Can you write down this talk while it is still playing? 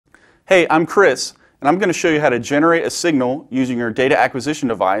Hey, I'm Chris, and I'm going to show you how to generate a signal using your data acquisition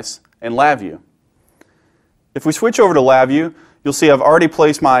device in LabVIEW. If we switch over to LabVIEW, you'll see I've already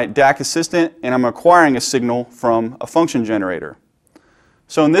placed my DAC assistant and I'm acquiring a signal from a function generator.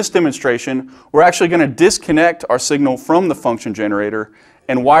 So in this demonstration, we're actually going to disconnect our signal from the function generator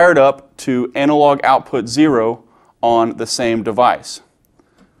and wire it up to analog output 0 on the same device.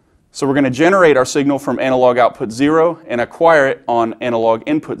 So we're going to generate our signal from analog output 0 and acquire it on analog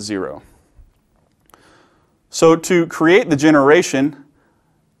input 0. So to create the generation,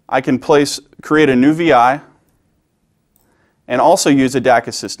 I can create a new VI and also use a DAC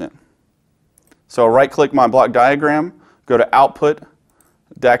assistant. So I'll right-click my block diagram, go to Output,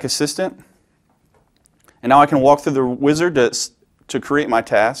 DAC Assistant, and now I can walk through the wizard to create my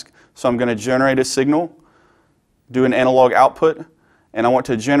task. So I'm going to generate a signal, do an analog output, and I want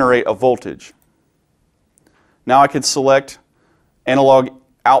to generate a voltage. Now I could select analog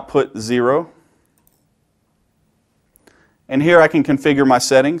output 0, and here I can configure my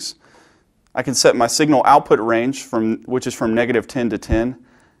settings. I can set my signal output range, which is from -10 to 10,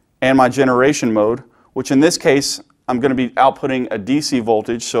 and my generation mode, which in this case I'm going to be outputting a DC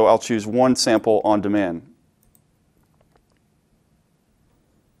voltage, so I'll choose one sample on demand.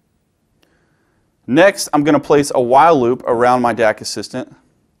 Next, I'm going to place a while loop around my DAC assistant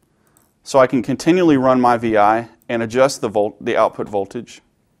so I can continually run my VI and adjust the output voltage.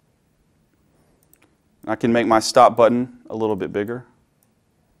 I can make my stop button a little bit bigger.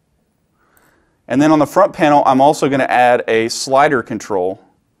 And then on the front panel, I'm also going to add a slider control,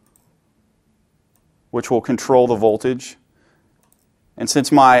 which will control the voltage. And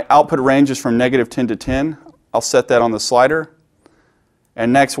since my output range is from -10 to 10, I'll set that on the slider.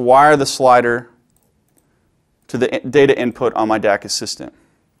 And next, wire the slider to the data input on my DAC assistant.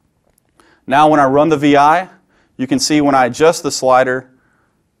 Now when I run the VI, you can see when I adjust the slider,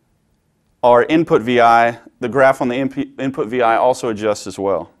 our input VI, the graph on the input VI also adjusts as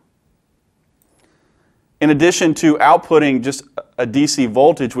well. In addition to outputting just a DC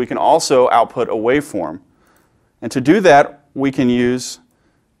voltage, we can also output a waveform. And to do that, we can use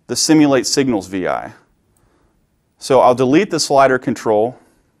the Simulate Signals VI. So I'll delete the slider control.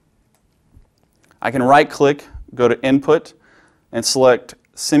 I can right-click, go to Input, and select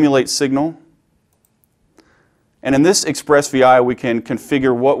Simulate Signal. And in this Express VI, we can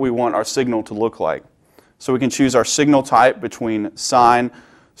configure what we want our signal to look like. So we can choose our signal type between sine,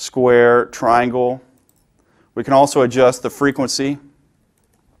 square, triangle. We can also adjust the frequency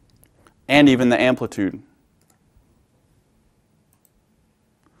and even the amplitude.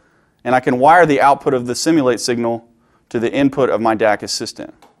 And I can wire the output of the simulate signal to the input of my DAC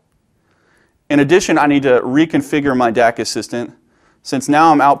assistant. In addition, I need to reconfigure my DAC assistant. Since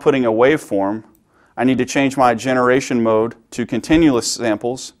now I'm outputting a waveform, I need to change my generation mode to continuous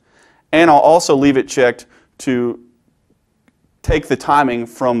samples, and I'll also leave it checked to take the timing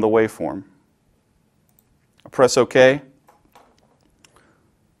from the waveform. I'll press OK.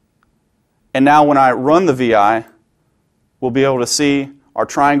 And now when I run the VI, we'll be able to see our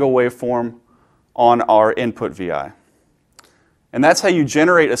triangle waveform on our input VI. And that's how you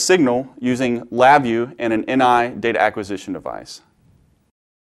generate a signal using LabVIEW and an NI data acquisition device.